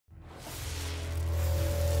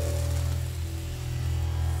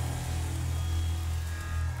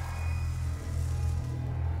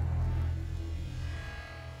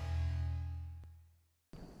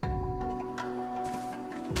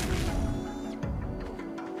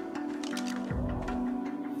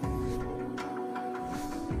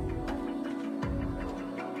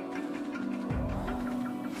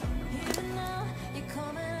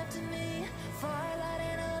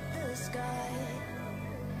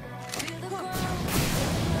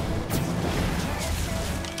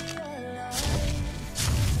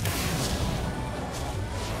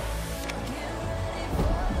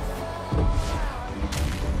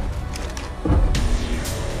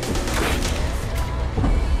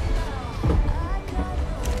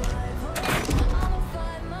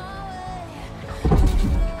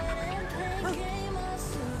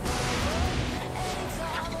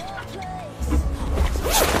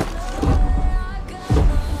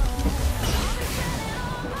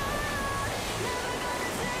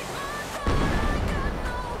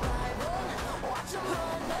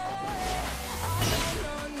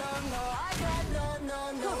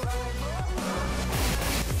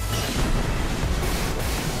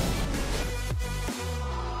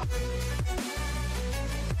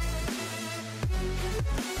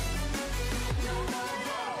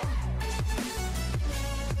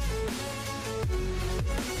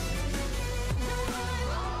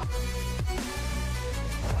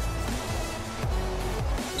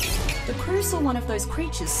The crew saw one of those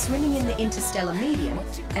creatures swimming in the interstellar medium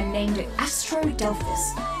and named it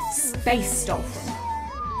Astrodelphis, space dolphin.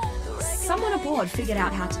 Someone aboard figured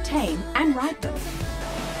out how to tame and ride them.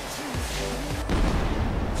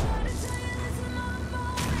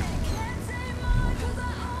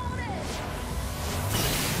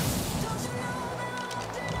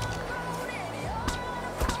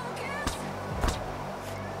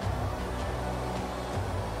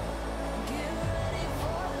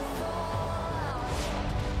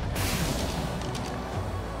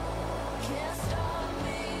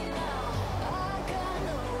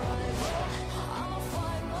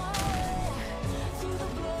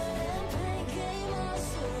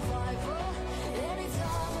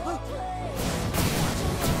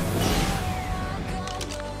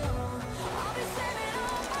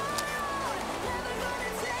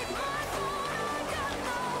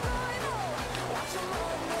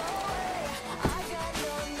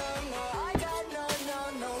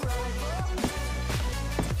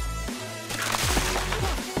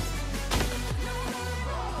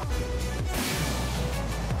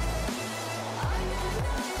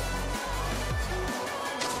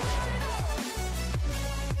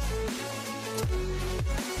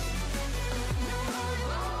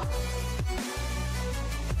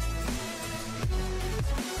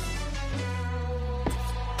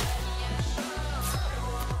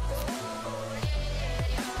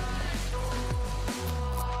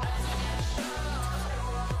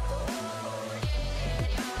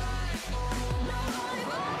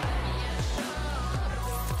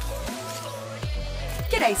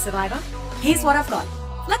 G'day, Survivor. Here's what I've got.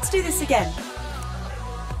 Let's do this again.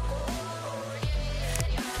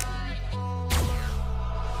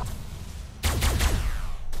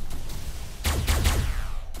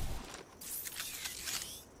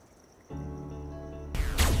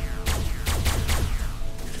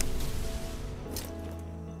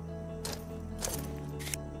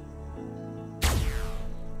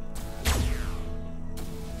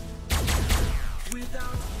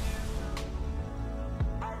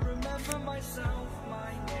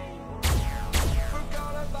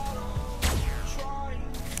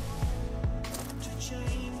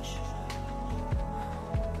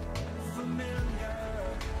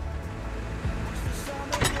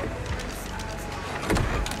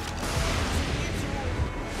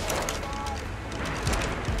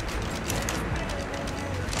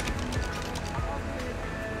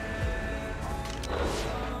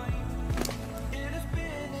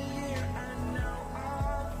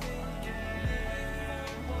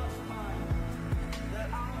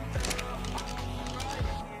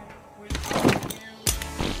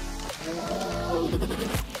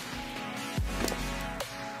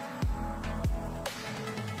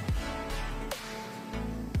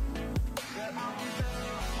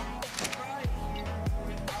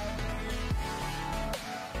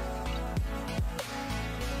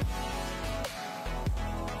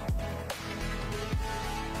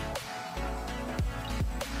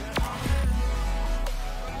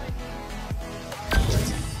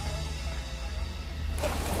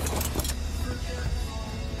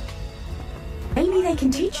 Maybe they can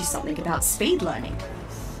teach you something about speed learning.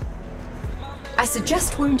 I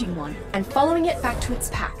suggest wounding one and following it back to its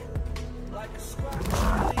pack.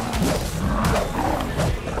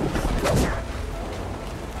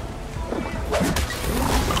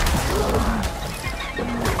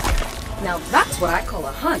 Now that's what I call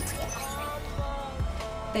a hunt.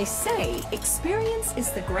 They say experience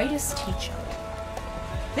is the greatest teacher.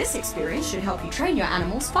 This experience should help you train your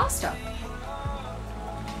animals faster.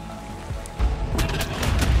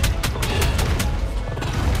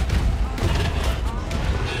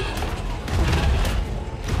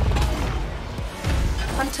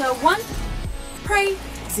 Hunter 1, prey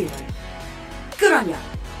 0. Good on ya!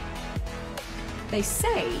 They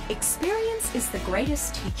say experience is the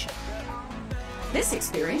greatest teacher. This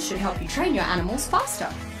experience should help you train your animals faster.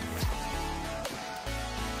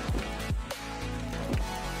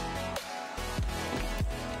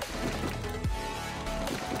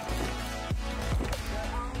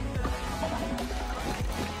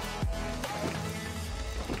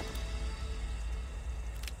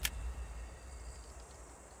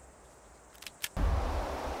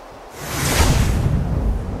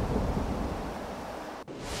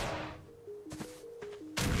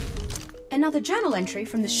 Another journal entry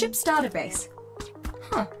from the ship's database.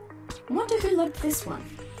 Huh. Wonder who logged this one.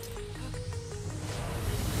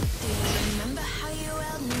 Do you remember how you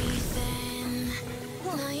held me then?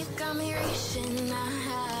 Now you got me reaching out.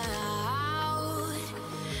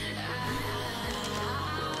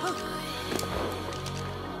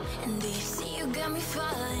 And do you see you got me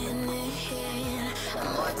falling in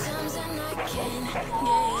more times than I can get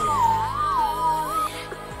out.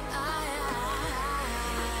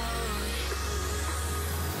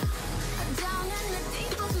 Down in the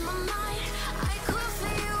deep of my mind, I call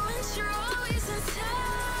for you and you're always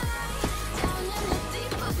inside. Down in the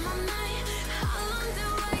deep of my mind, how long do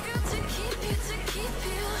I got to keep you, to keep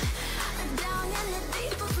you? Down in the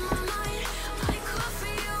deep of my mind, I call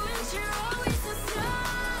for you and you're always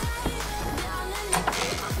inside. Down in the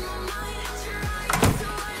deep of my mind, trying so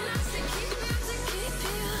hard not to keep you, to keep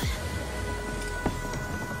you.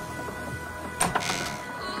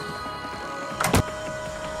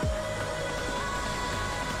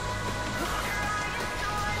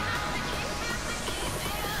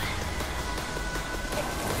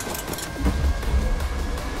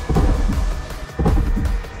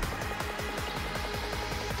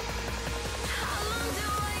 How long do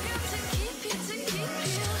I got to keep you, to keep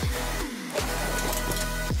you?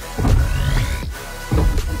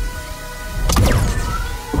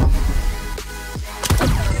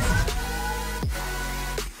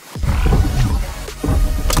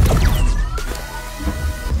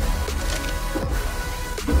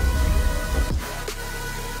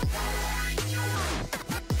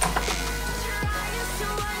 Trying so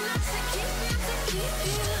hard not to keep you, to keep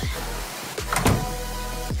you.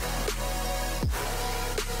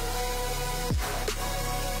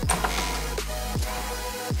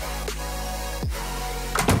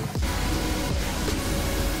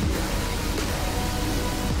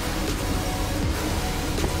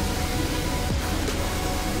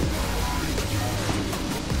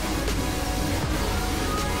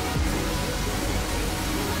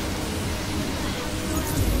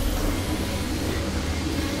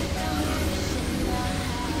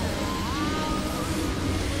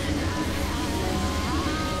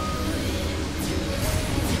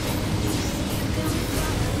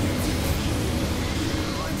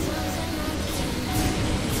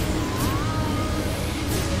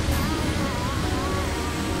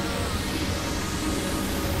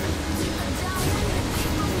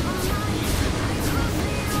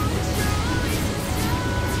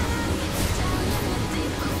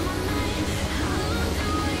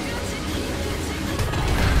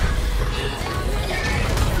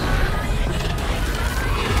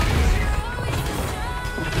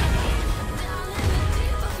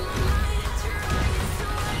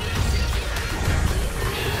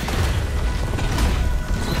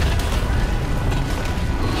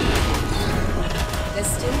 There's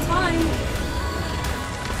still time.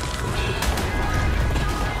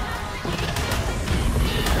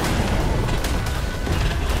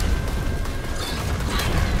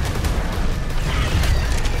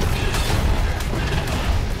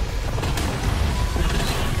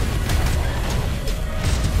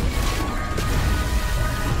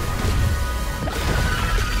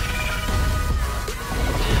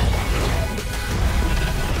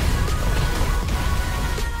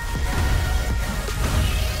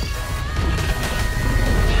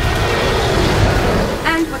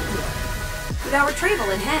 And we're clear, with our retrieval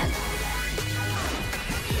in hand.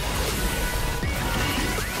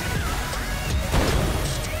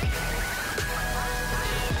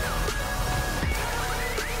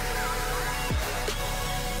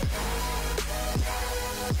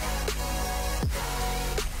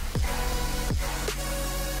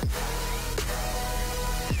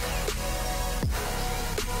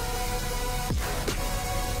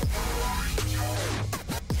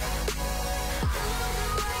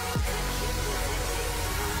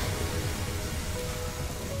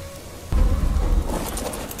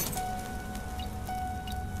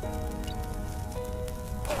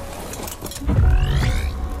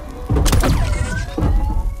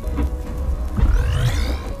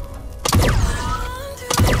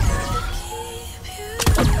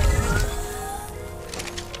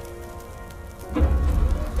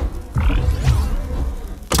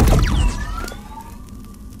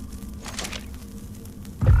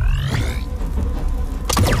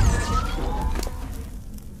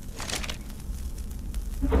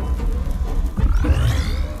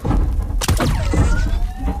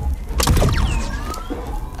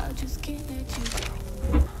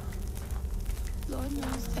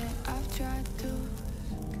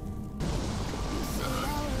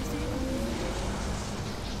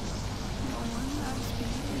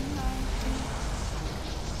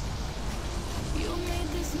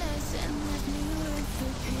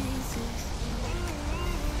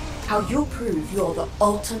 How you'll prove you're the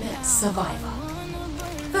ultimate survivor.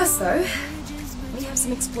 First though, we have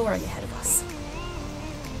some exploring ahead of us.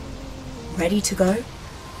 Ready to go?